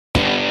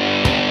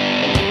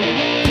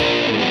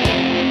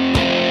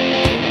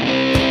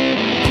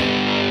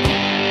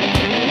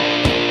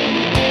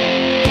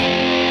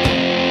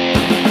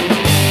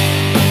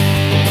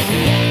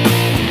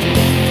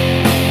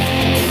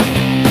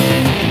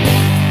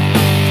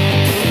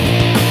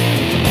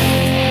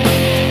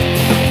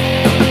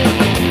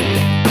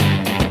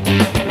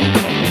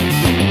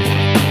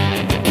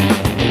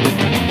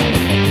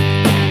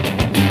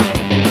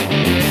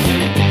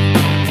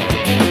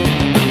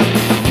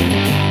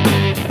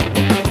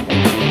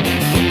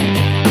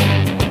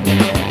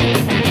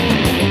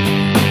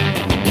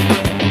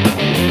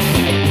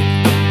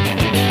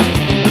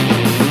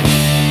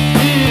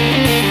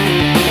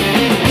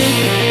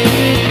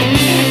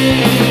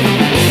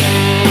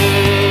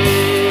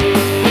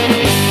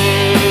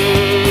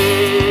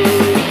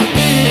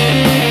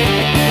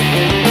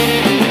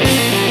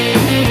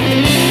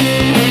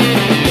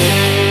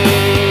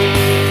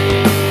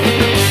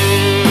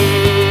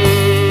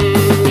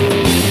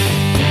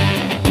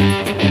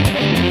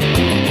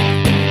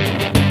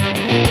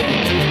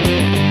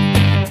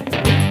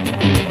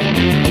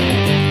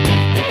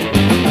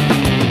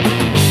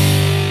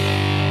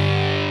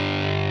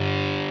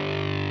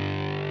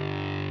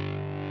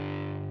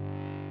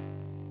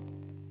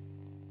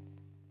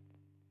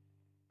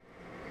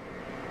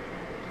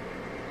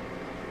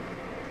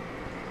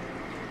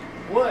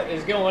What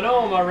is going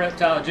on, my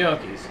reptile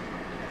junkies?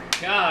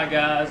 God,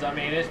 guys, I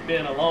mean, it's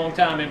been a long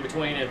time in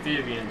between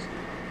amphibians,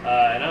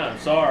 and I'm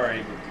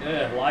sorry,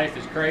 but life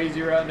is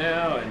crazy right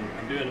now, and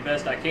I'm doing the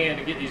best I can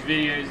to get these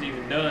videos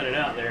even done and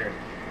out there.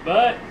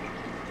 But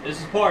this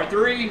is part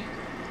 3,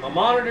 my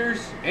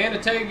monitors and a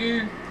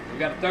Tegu. We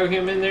got to throw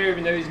him in there,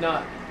 even though he's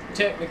not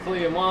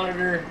technically a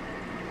monitor.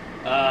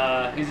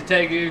 He's a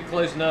Tegu,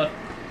 close enough.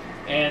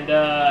 And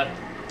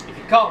if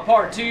you caught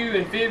part 2,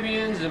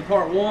 amphibians, and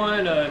part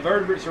 1,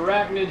 vertebrates,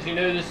 arachnids, you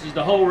know this is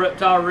the whole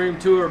reptile room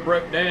tour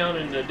broke down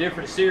into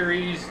different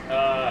series.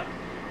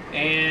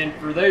 And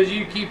for those of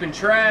you keeping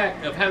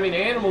track of how many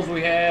animals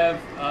we have,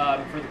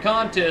 for the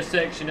contest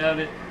section of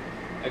it,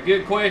 a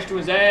good question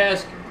was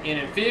asked. In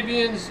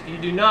amphibians, you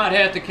do not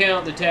have to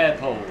count the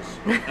tadpoles.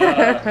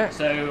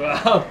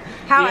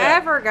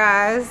 However,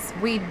 guys,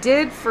 we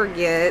did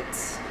forget.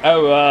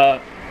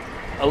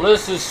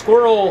 Alyssa's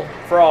squirrel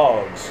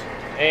frogs.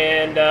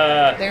 And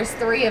there's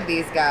 3 of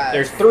these guys.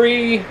 There's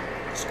 3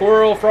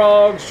 squirrel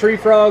frogs, tree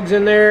frogs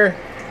in there.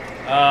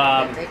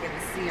 If they can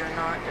see or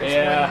not,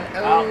 there's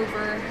one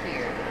over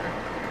here.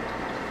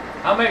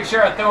 I'll make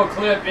sure I throw a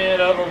clip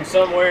in of them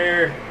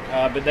somewhere.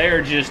 But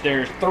there's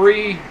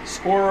 3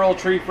 squirrel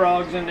tree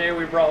frogs in there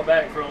we brought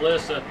back for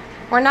Alyssa.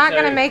 We're not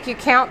going to make you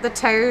count the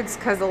toads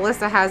because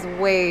Alyssa has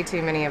way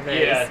too many of those.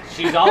 Yeah,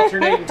 she's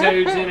alternating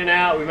toads in and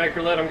out. We make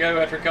her let them go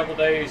after a couple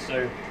days.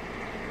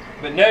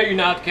 But no, you're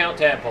not to count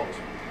tadpoles.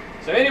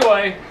 So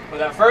anyway,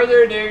 without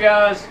further ado,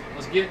 guys,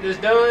 let's get this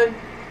done.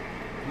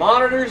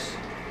 Monitors,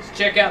 let's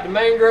check out the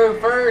mangrove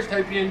first.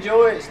 Hope you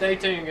enjoy it. Stay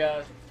tuned,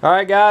 guys. All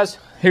right, guys,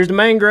 here's the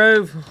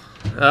mangrove.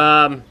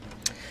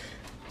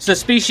 It's a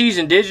species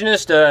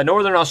indigenous to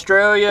northern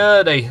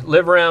Australia. They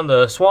live around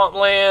the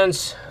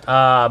swamplands.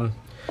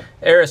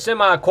 They're a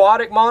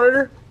semi-aquatic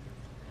monitor.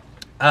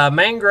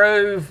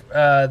 Mangrove,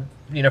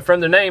 you know, from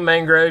the name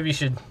mangrove, you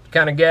should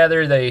kind of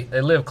gather they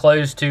live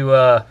close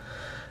to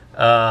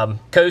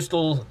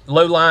coastal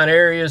low-lying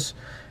areas.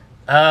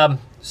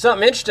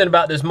 Something interesting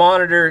about this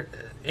monitor,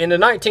 in the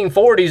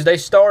 1940s, they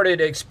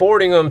started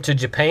exporting them to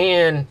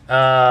Japan,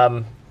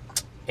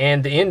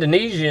 and the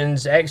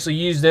Indonesians actually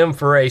use them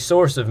for a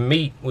source of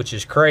meat, which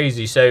is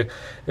crazy. So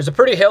there's a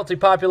pretty healthy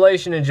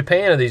population in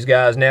Japan of these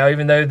guys now,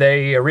 even though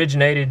they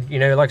originated, you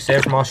know, like I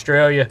said, from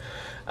Australia.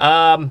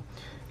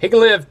 He can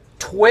live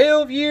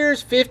 12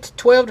 years,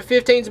 12 to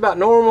 15 is about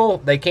normal.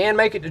 They can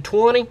make it to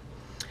 20. He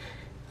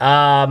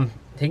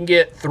can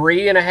get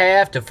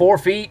 3.5 to 4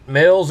 feet.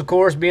 Males, of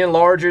course, being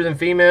larger than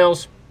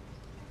females.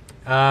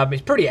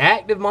 He's pretty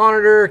active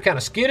monitor, kind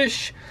of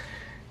skittish.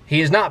 He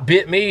has not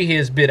bit me. He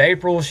has bit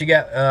April. She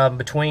got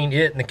between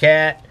it and the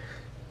cat.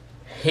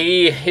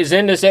 He is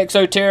in this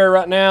Exoterra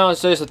right now. It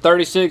says a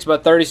 36 by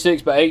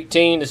 36 by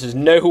 18. This is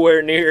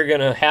nowhere near going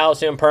to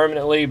house him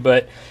permanently,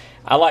 but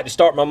I like to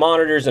start my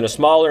monitors in a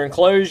smaller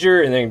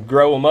enclosure and then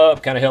grow them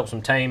up. Kind of helps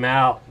them tame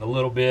out a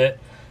little bit.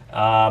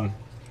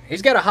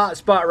 He's got a hot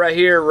spot right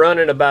here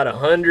running about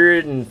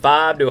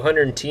 105 to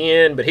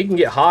 110, but he can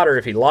get hotter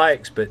if he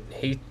likes, but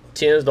he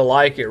tends to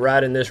like it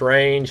right in this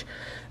range.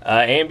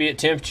 Ambient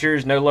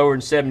temperatures no lower than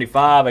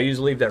 75. I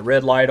usually leave that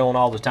red light on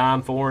all the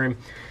time for him.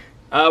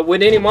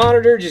 With any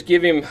monitor, just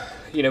give him,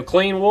 you know,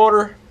 clean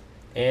water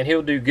and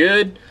he'll do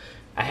good.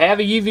 I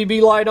have a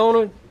UVB light on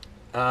him.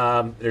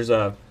 There's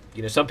a,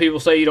 you know, some people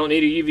say you don't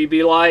need a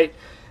UVB light.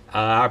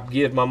 I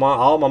give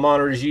all my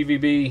monitors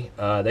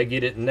UVB. They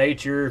get it in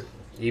nature,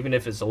 even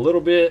if it's a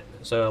little bit.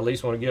 So I at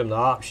least want to give them the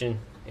option,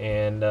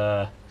 and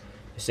it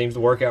seems to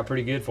work out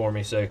pretty good for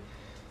me. So,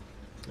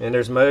 and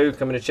there's Mo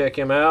coming to check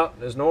him out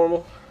as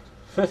normal.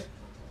 But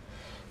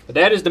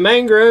that is the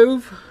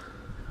mangrove.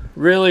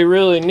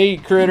 Really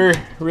neat critter,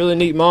 really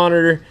neat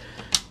monitor.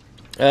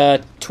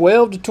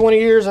 12 to 20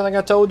 years, I think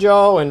I told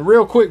y'all. And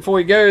real quick before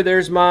we go,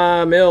 there's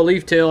my male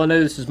leaf tail. I know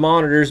this is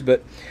monitors,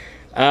 but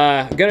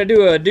I'm gonna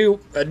do a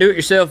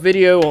do-it-yourself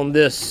video on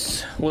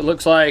this, what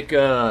looks like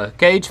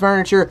cage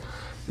furniture.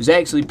 It was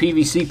actually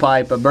PVC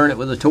pipe. I burned it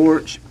with a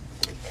torch,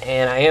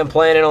 and I am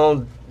planning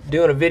on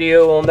doing a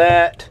video on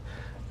that.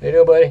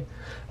 Hey, buddy.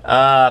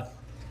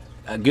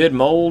 A good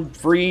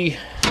mold-free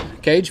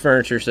cage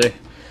furniture. So,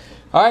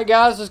 all right,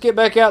 guys, let's get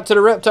back out to the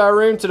reptile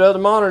room to the other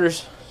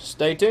monitors.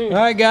 Stay tuned.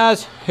 All right,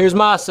 guys, here's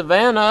my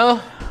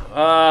Savannah.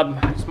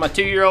 It's my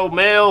 2-year-old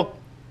male.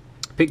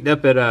 Picked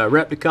up at a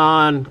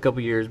Repticon a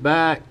couple years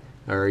back,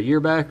 or a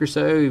year back or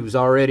so. He was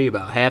already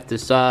about half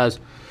this size.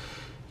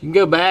 You can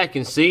go back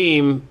and see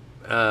him,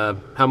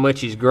 how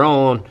much he's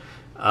grown.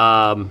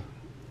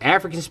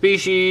 African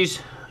species.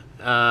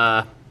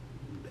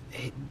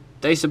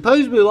 They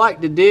supposedly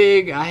like to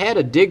dig. I had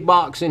a dig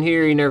box in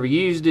here. He never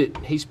used it.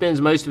 He spends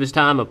most of his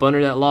time up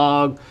under that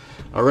log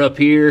or up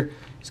here.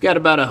 He's got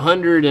about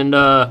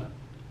 120,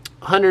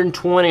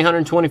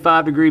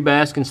 125 degree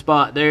basking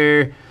spot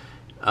there.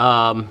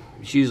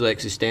 He's usually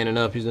actually standing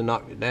up. He's gonna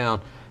knock it down.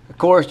 Of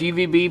course,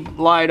 UVB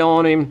light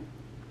on him.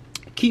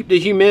 Keep the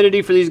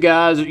humidity for these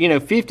guys, you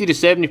know, 50 to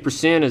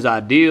 70% is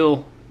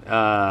ideal.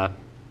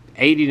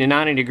 80 to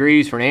 90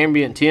 degrees for an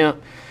ambient temp.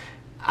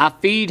 I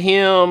feed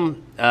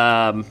him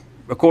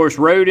Of course,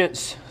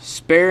 rodents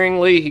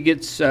sparingly. He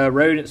gets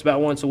rodents about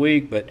once a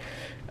week, but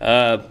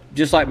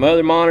just like my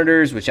other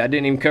monitors, which I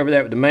didn't even cover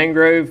that with the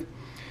mangrove.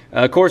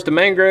 Of course, the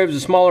mangroves,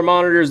 the smaller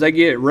monitors, they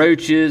get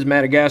roaches,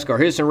 Madagascar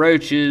hissing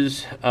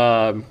roaches,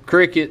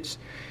 crickets,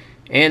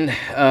 and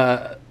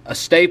a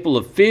staple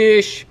of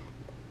fish,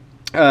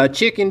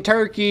 chicken,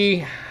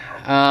 turkey,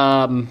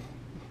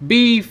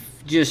 beef,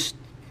 just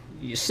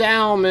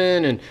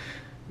salmon,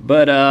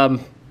 but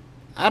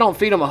I don't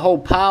feed them a whole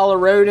pile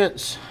of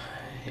rodents.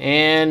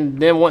 And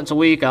then once a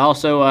week,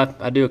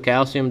 I do a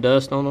calcium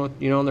dust on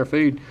on their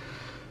food.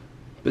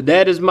 But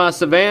that is my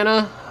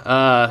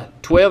Savannah.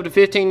 12 to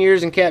 15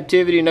 years in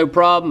captivity, no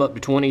problem. Up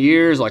to 20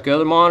 years, like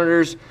other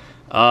monitors.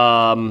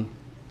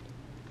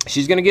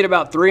 She's going to get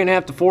about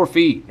 3.5 to 4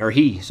 feet, or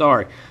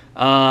sorry.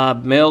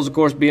 Males, of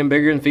course, being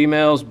bigger than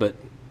females, but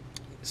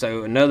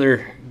so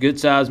another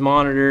good-sized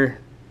monitor.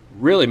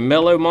 Really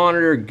mellow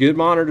monitor, good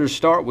monitor to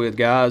start with,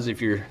 guys,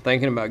 if you're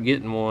thinking about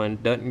getting one.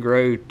 Doesn't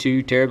grow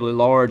too terribly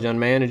large,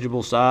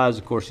 unmanageable size.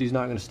 Of course, he's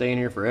not going to stay in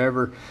here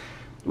forever,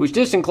 which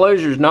this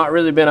enclosure has not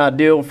really been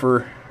ideal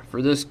for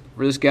this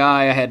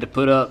guy. I had to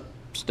put up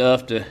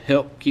stuff to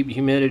help keep the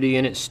humidity,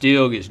 and it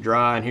still gets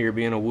dry in here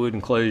being a wood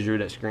enclosure,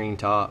 that screen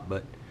top.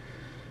 But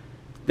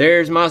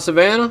there's my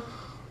Savannah.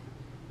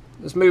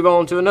 Let's move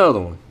on to another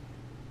one.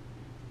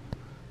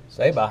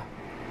 Say bye.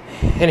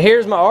 And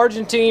here's my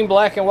Argentine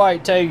black and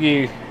white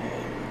Tegu.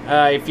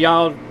 If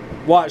y'all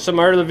watch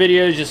some earlier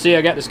videos, you'll see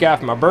I got this guy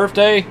for my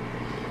birthday.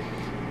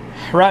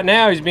 Right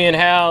now he's being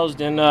housed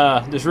in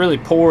this really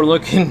poor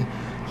looking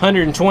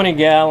 120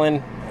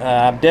 gallon.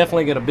 I'm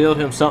definitely going to build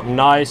him something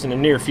nice in the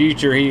near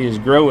future. He is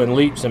growing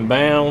leaps and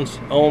bounds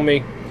on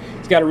me.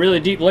 He's got a really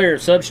deep layer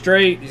of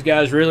substrate. These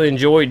guys really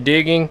enjoy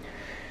digging.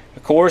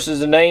 Of course, as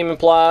the name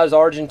implies,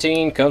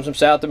 Argentine, comes from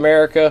South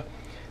America.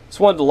 It's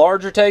one of the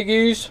larger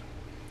Tegus.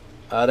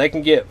 They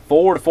can get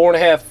 4 to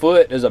 4.5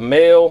 foot as a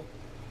male.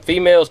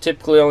 Females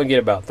typically only get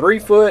about 3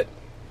 foot.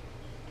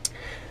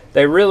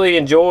 They really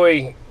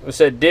enjoy, I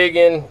said,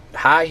 digging,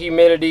 high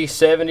humidity,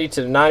 70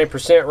 to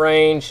 90%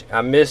 range.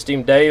 I mist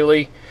him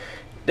daily.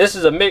 This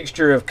is a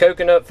mixture of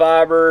coconut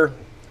fiber,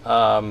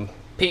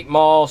 peat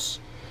moss,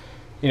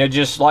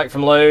 just like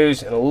from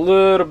Lowe's, and a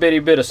little bitty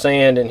bit of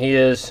sand in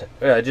his,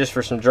 just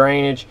for some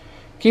drainage.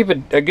 Keep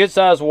a good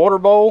sized water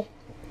bowl.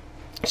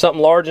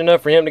 Something large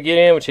enough for him to get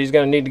in, which he's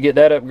going to need to get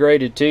that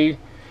upgraded too.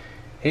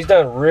 He's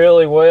done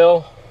really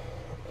well.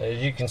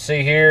 As you can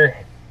see here,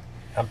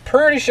 I'm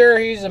pretty sure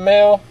he's a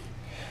male.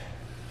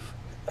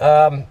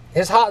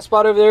 His hot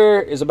spot over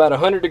there is about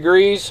 100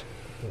 degrees,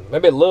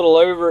 maybe a little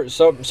over at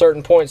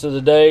certain points of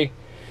the day.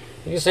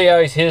 You can see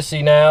how he's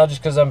hissy now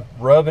just because I'm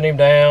rubbing him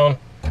down.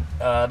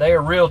 They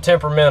are real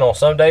temperamental.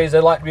 Some days they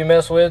like to be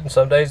messed with, and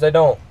some days they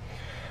don't.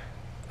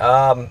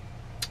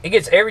 He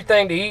gets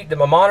everything to eat that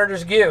my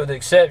monitors get, with the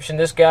exception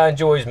this guy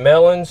enjoys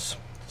melons,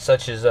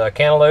 such as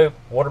cantaloupe,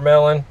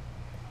 watermelon.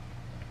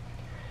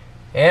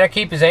 And I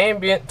keep his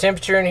ambient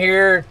temperature in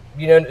here,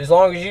 as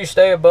long as you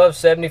stay above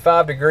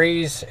 75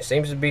 degrees, it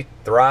seems to be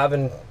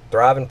thriving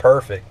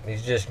perfect.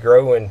 He's just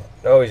growing.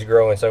 Oh, he's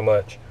growing so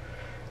much.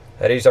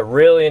 And he's a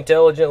really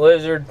intelligent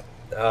lizard.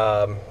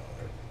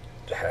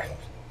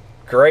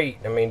 Great.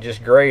 I mean,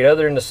 just great.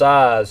 Other than the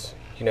size,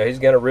 he's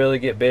going to really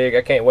get big.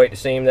 I can't wait to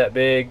see him that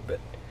big, but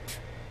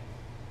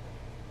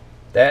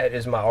that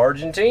is my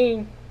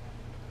Argentine.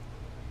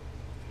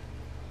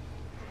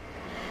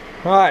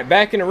 Alright,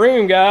 back in the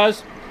room,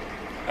 guys.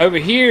 Over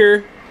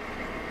here,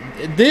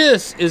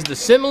 this is the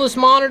Simulus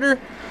monitor.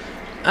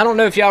 I don't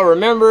know if y'all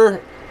remember,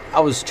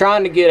 I was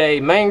trying to get a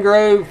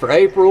mangrove for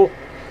April,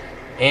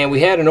 and we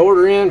had an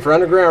order in for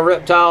underground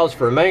reptiles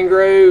for a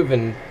mangrove,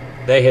 and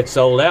they had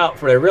sold out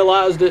before they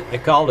realized it. They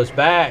called us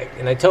back,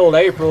 and they told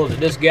April that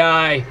this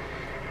guy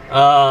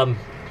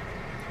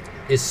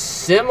is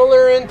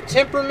similar in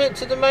temperament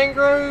to the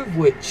mangrove,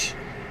 which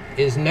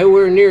is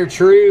nowhere near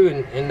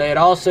true. And they had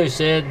also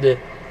said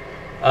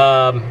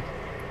that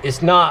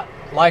it's not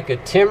like a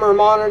Timmer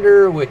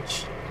monitor,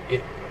 which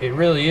it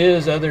really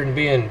is, other than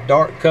being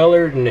dark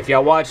colored. And if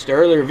y'all watched the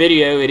earlier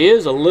video, it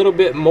is a little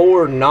bit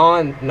more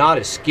not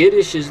as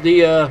skittish as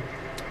the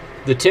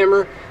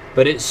Timmer,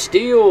 but it's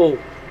still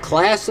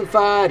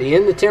classified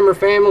in the Timmer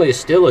family. It's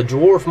still a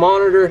dwarf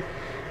monitor.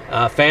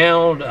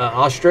 Found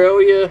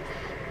Australia.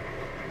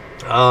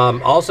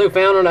 Also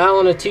found on the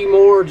island of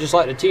Timor, just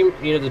like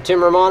the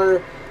Timor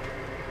monitor.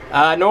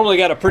 I normally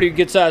got a pretty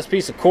good sized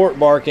piece of cork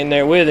bark in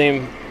there with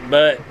him,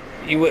 but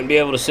you wouldn't be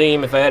able to see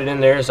him if I had it in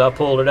there, so I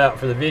pulled it out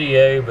for the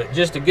video. But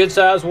just a good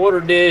sized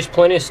water dish,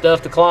 plenty of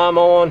stuff to climb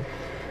on.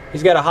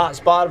 He's got a hot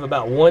spot of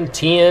about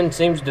 110,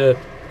 seems to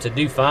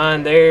do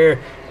fine there.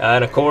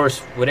 And of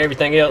course, with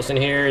everything else in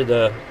here,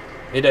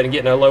 it doesn't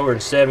get no lower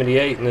than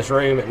 78 in this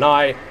room at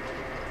night.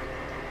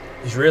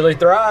 He's really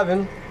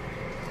thriving.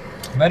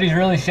 But he's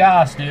really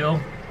shy still.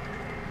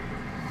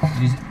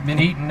 He's been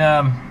eating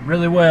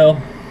really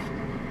well.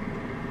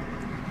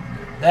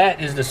 That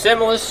is the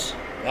Simulus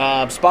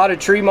spotted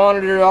tree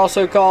monitor,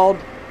 also called,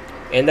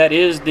 and that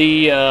is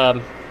the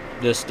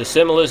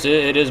Simulus.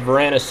 It is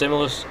Varanus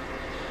Simulus.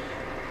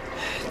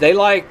 They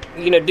like,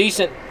 you know,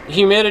 decent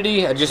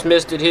humidity. I just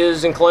misted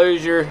his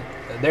enclosure.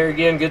 There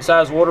again, good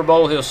sized water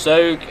bowl. He'll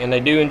soak, and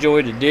they do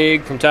enjoy to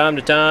dig from time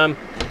to time.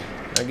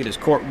 I'll get his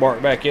cork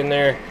bark back in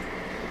there.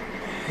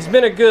 He's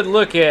been a good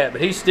look at,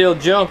 but he's still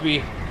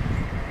jumpy.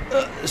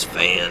 This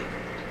fan,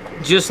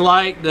 just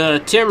like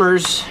the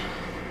Timbers,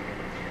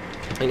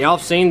 and y'all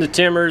have seen the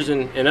Timbers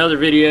in other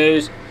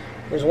videos.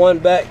 There's one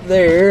back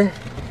there.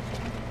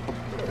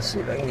 Let's see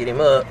if I can get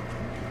him up.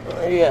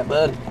 Where you at,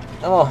 bud?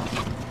 Oh,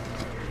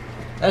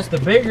 that's the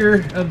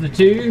bigger of the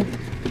two.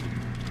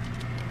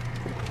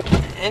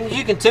 And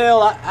you can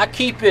tell I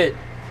keep it,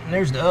 and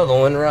there's the other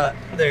one right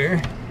there.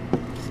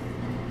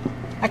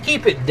 I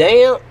keep it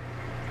damp,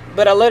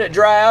 but I let it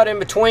dry out in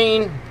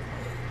between.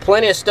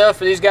 Plenty of stuff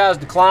for these guys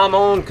to climb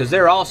on, because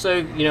they're also,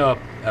 you know,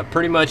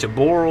 pretty much a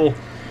boreal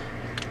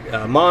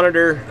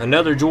monitor,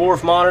 another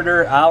dwarf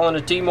monitor, Island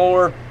of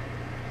Timor.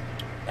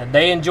 And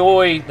they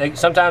enjoy,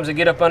 sometimes they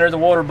get up under the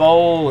water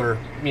bowl, or,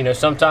 you know,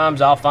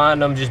 sometimes I'll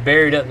find them just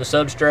buried up in the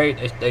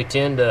substrate. They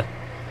tend to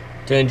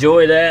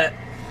enjoy that.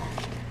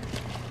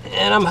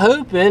 And I'm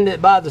hoping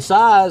that by the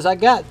size, I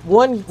got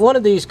one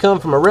of these come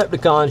from a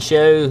Reptile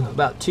show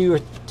about two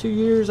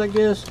years, I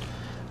guess,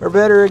 or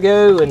better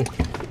ago, and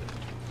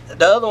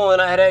the other one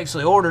I had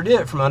actually ordered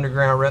it from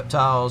Underground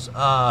Reptiles.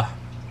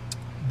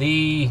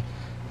 The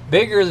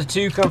bigger of the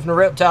two come from the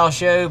Reptile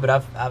show, but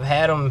I've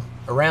had them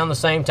around the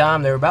same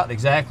time. They were about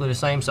exactly the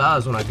same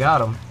size when I got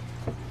them.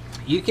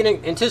 You can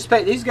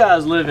anticipate these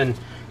guys living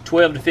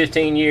 12 to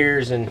 15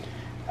 years, and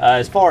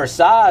as far as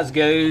size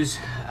goes,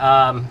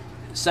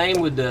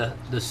 same with the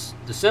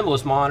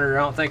Symbolist monitor.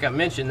 I don't think I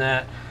mentioned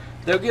that.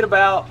 They'll get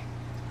about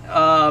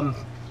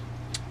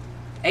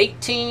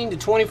 18 to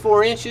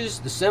 24 inches.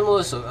 The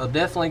Symbolist will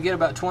definitely get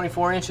about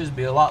 24 inches,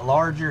 be a lot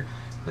larger.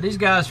 But these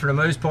guys, for the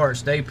most part,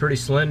 stay pretty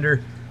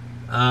slender.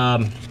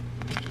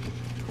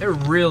 They're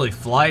really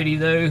flighty,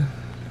 though.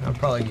 I'll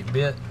probably get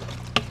bit.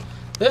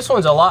 This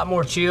one's a lot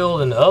more chill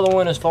than the other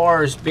one as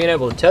far as being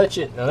able to touch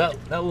it. Now that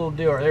little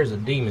deal right there's a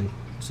demon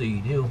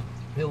seed. He'll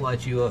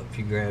light you up if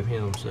you grab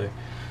him. So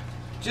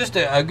just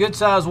a good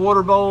sized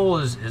water bowl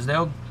is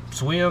they'll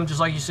swim just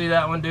like you see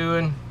that one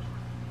doing.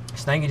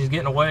 This thing is just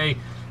getting away.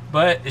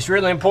 But it's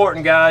really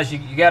important, guys.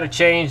 You got to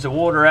change the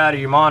water out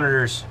of your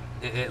monitors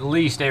at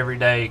least every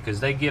day, because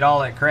they get all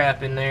that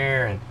crap in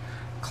there. And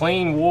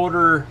clean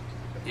water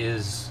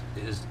is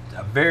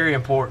very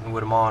important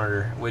with a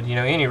monitor. With, you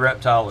know, any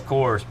reptile, of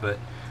course, but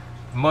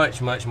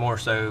much more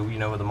so, you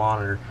know, with a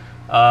monitor.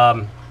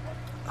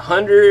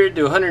 100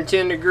 to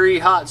 110 degree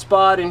hot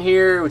spot in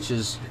here, which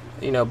is,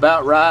 you know,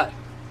 about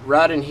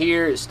right in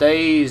here. It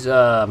stays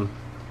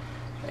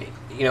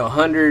you know,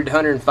 100,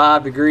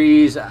 105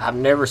 degrees. I've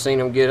never seen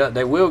them get up.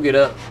 They will get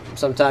up.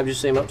 Sometimes you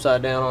see them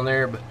upside down on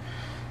there, but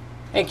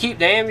and keep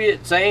the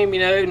ambient same, you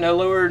know, no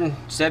lower than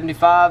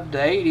 75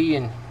 to 80,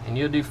 and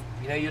you'll do,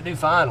 you know, you'll do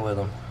fine with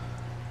them.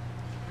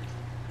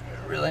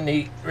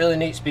 Really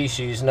neat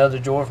species. Another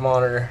dwarf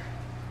monitor.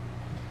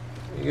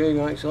 You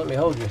go, so let me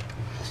hold you.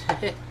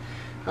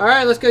 All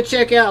right, let's go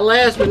check out,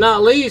 last but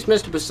not least,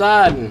 Mr.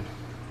 Poseidon.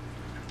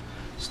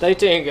 Stay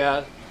tuned,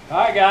 guys. All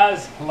right,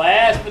 guys,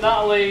 last but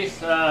not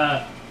least,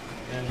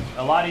 and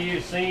a lot of you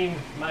have seen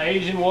my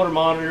Asian water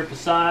monitor,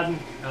 Poseidon,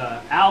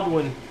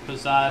 Alduin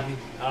Poseidon.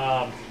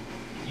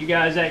 You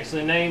guys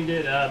actually named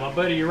it. My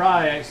buddy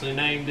Uriah actually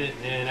named it,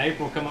 and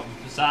April come up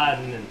with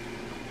Poseidon, and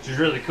which is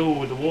really cool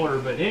with the water.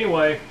 But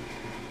anyway,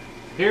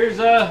 here's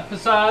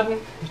Poseidon.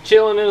 He's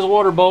chilling in his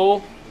water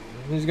bowl.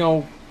 He's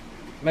gonna,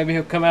 maybe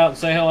he'll come out and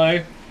say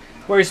hello.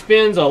 Where he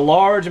spends a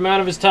large amount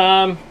of his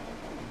time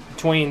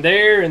between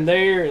there and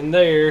there and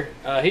there.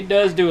 He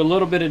does do a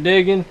little bit of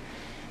digging,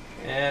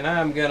 and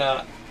I'm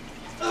gonna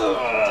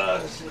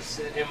let's just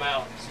set him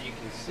out so you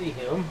can see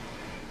him.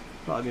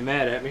 Probably be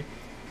mad at me.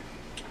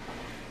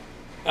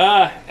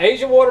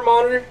 Asian water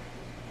monitor.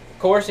 Of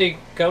course, he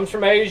comes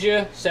from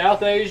Asia,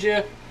 South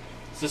Asia.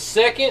 It's the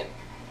second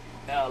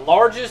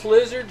largest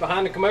lizard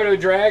behind the Komodo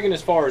dragon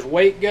as far as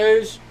weight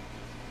goes.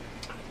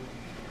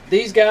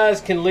 These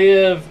guys can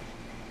live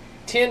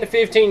 10 to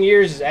 15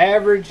 years as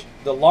average.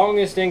 The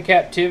longest in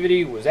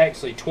captivity was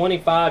actually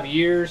 25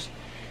 years.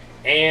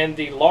 And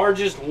the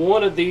largest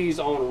one of these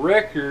on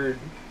record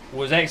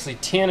was actually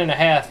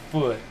 10.5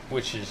 foot,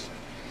 which is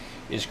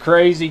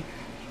crazy.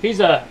 He's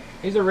a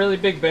really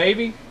big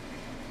baby.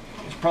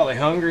 He's probably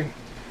hungry.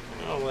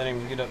 I'll let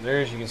him get up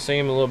there so you can see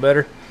him a little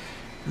better.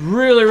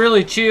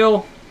 Really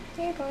chill.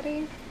 Hey,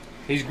 buddy.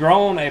 He's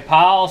grown a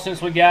pile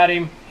since we got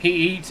him. He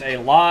eats a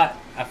lot.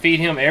 I feed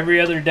him every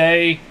other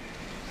day.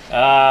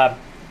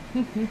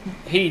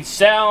 He eats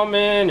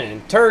salmon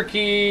and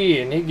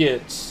turkey, and he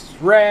gets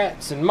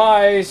rats and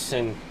mice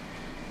and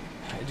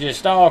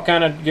just all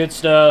kind of good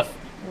stuff.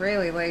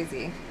 Really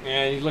lazy.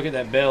 Yeah, you look at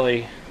that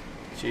belly.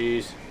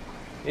 Jeez.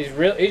 He's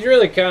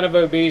really kind of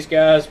obese,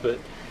 guys, but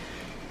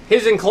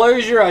his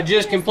enclosure, I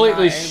just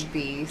completely stripped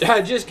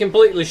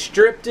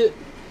it.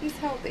 He's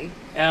healthy.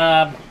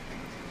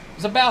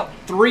 It's about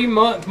 3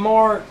 month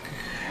mark.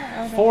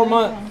 4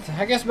 month,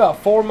 I guess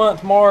about 4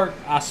 month mark.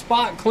 I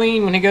spot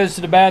clean when he goes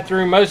to the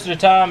bathroom. Most of the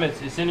time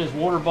it's in his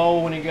water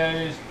bowl when he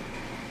goes.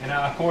 And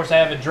of course I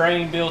have a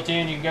drain built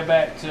in. You can go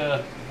back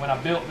to when I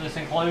built this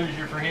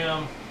enclosure for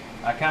him.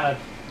 I kind of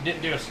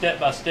didn't do a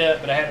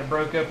step-by-step, but I had it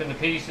broke up into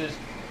pieces.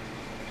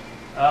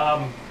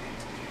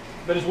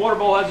 But his water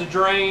bowl has a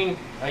drain.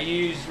 I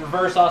use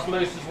reverse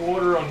osmosis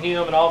water on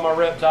him and all my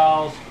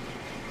reptiles.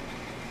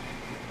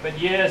 But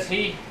yes,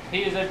 he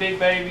is a big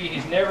baby.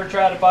 He's never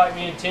tried to bite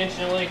me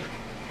intentionally.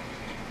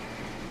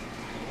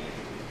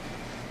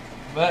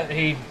 But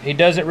he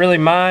doesn't really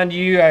mind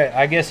you.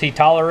 I guess he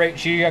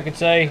tolerates you, I could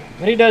say.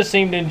 But he does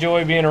seem to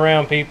enjoy being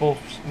around people,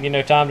 you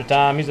know, time to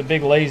time. He's a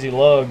big lazy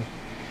lug.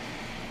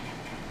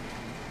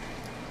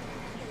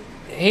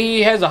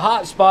 He has a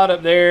hot spot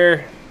up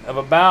there of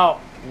about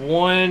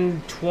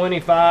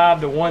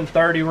 125 to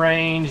 130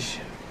 range.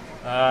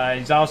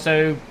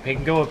 He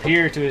can go up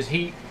here to his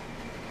heat,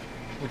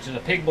 which is a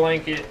pig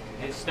blanket.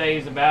 It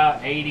stays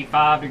about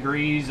 85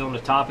 degrees on the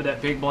top of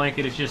that pig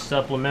blanket. It's just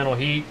supplemental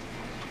heat.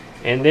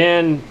 And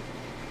then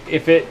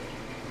if it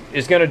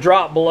is going to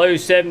drop below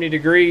 70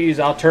 degrees,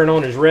 I'll turn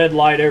on his red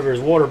light over his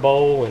water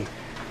bowl, and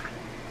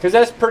because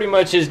that's pretty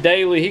much his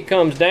daily. He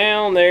comes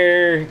down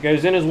there,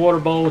 goes in his water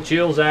bowl,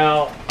 chills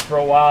out for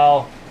a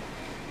while,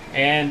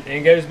 and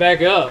goes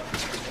back up.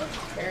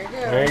 There he goes.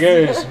 There he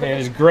goes. And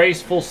his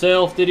graceful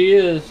self that he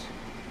is.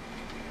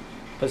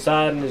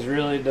 Poseidon has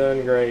really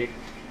done great.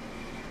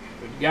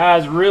 But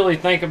guys, really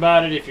think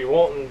about it if you're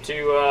wanting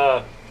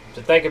to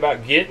think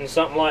about getting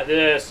something like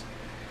this.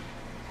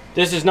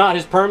 This is not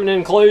his permanent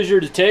enclosure.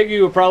 The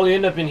Tegu will probably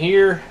end up in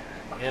here,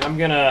 and I'm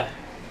gonna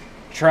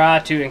try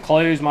to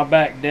enclose my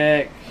back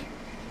deck.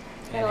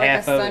 And like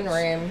a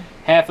sunroom.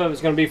 Half of it's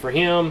gonna be for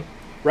him.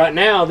 Right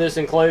now, this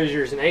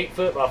enclosure is an 8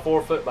 foot by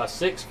 4 foot by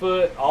 6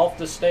 foot off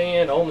the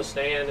stand. On the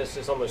stand, this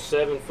is almost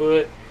 7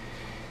 foot,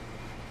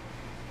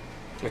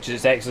 which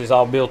is actually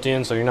all built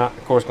in, so you're not,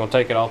 of course, gonna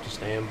take it off the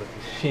stand, but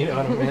you know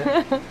what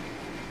I mean.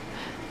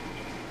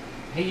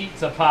 He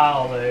eats a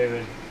pile though,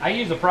 and I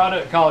use a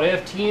product called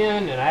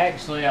F10, and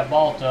I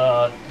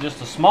bought just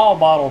a small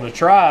bottle to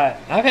try it.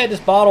 I've had this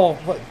bottle,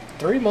 what,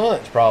 3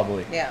 months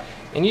probably. Yeah.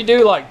 And you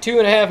do like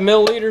 2.5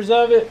 milliliters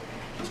of it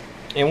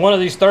in one of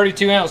these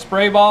 32-ounce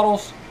spray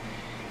bottles.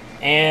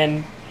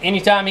 And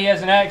anytime he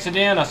has an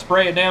accident, I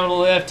spray it down with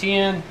a little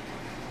F10,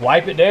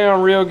 wipe it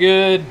down real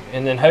good,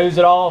 and then hose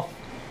it off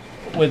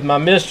with my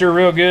mister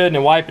real good, and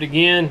then wipe it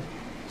again.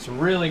 It's a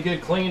really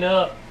good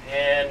cleanup,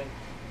 and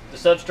the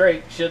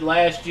substrate should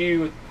last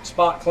you with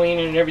spot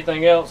cleaning and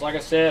everything else, like I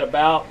said,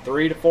 about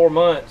 3 to 4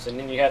 months, and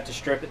then you have to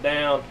strip it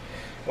down.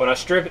 When I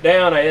strip it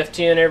down, I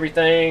F10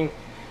 everything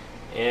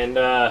and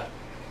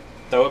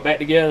throw it back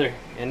together.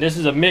 And this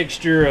is a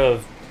mixture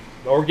of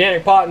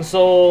organic pot and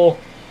soil,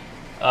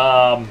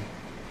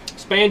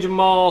 sponge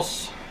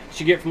moss that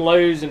you get from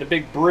Lowe's, and a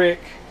big brick,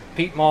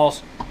 peat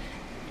moss,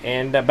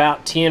 and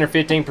about 10 or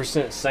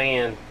 15%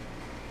 sand.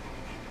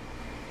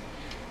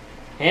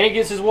 And he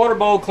gets his water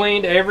bowl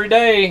cleaned every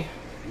day.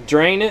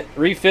 Drain it,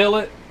 refill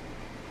it.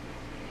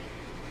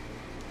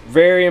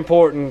 Very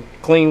important,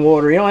 clean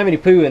water. You don't have any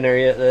poo in there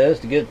yet, though. That's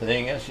the good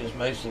thing. That's just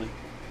mostly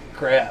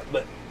crap.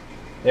 But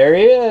there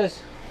he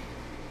is.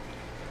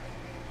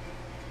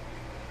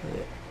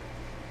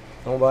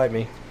 Don't bite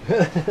me.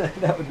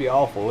 That would be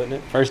awful, wouldn't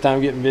it? First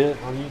time getting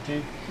bit on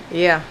YouTube.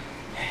 Yeah.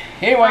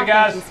 Anyway,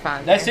 guys,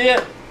 that's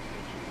it.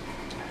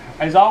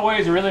 As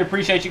always, I really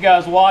appreciate you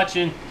guys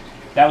watching.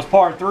 That was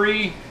part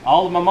 3,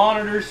 all of my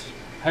monitors.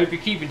 Hope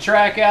you're keeping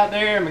track out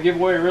there. I'm gonna give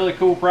away a really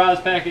cool prize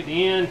pack at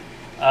the end.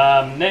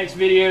 Next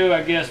video,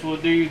 I guess we'll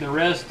do the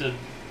rest of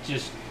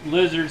just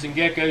lizards and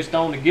geckos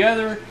thrown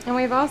together. And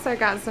we've also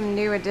got some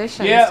new additions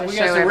to show we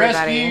got some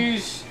everybody.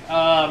 rescues.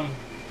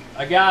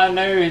 A guy I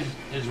know,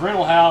 his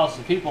rental house,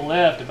 the people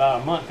left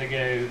about a month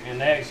ago, and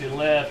they actually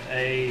left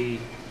a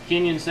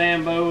Kenyan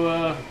sand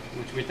boa,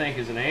 which we think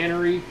is an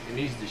anery. It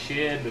needs to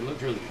shed, but it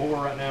looks really poor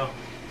right now.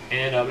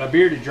 And a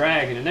bearded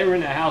dragon, and they were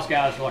in that house,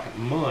 guys, for like a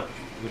month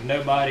with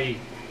nobody,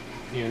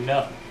 you know,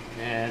 nothing.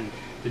 And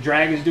the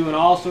dragon's doing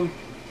awesome.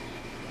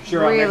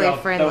 Sure, really I'll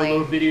friendly. throw a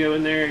little video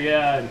in there,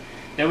 yeah. And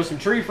there was some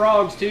tree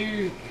frogs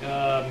too.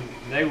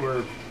 They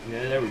were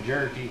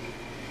jerky,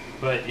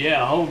 but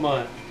yeah, a whole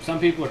month. Some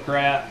people are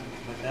crap,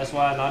 but that's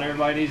why not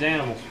everybody needs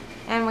animals.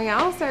 And we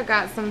also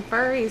got some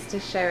furries to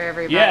show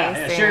everybody.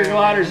 Yeah, soon. sugar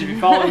gliders. If you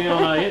follow me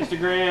on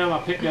Instagram, I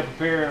picked up a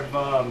pair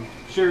of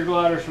sugar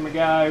gliders from a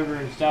guy over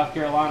in South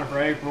Carolina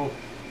for April.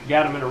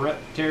 Got them in a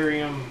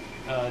reptarium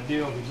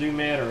deal from Zoo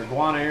Med, or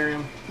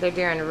iguanarium. They're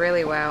doing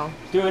really well.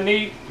 Doing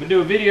neat. We do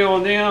a video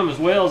on them as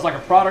well as like a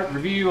product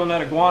review on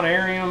that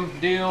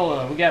iguanarium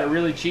deal. We got it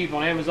really cheap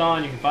on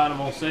Amazon. You can find them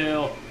on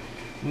sale.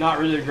 Not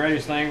really the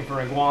greatest thing for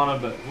iguana,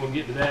 but we'll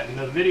get to that in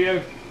another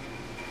video.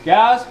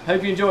 Guys,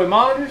 hope you enjoy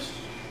monitors.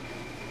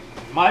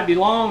 Might be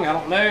long, I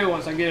don't know,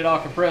 once I get it all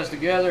compressed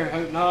together.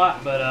 Hope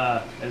not.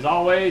 But as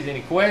always,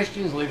 any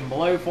questions, leave them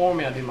below for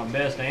me. I'll do my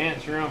best to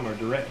answer them or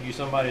direct you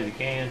somebody that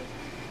can.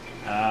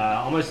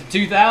 Almost at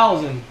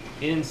 2,000.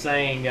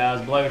 Insane,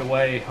 guys. Blown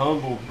away.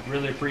 Humbled.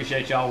 Really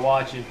appreciate y'all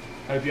watching.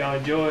 Hope y'all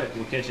enjoy it.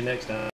 We'll catch you next time.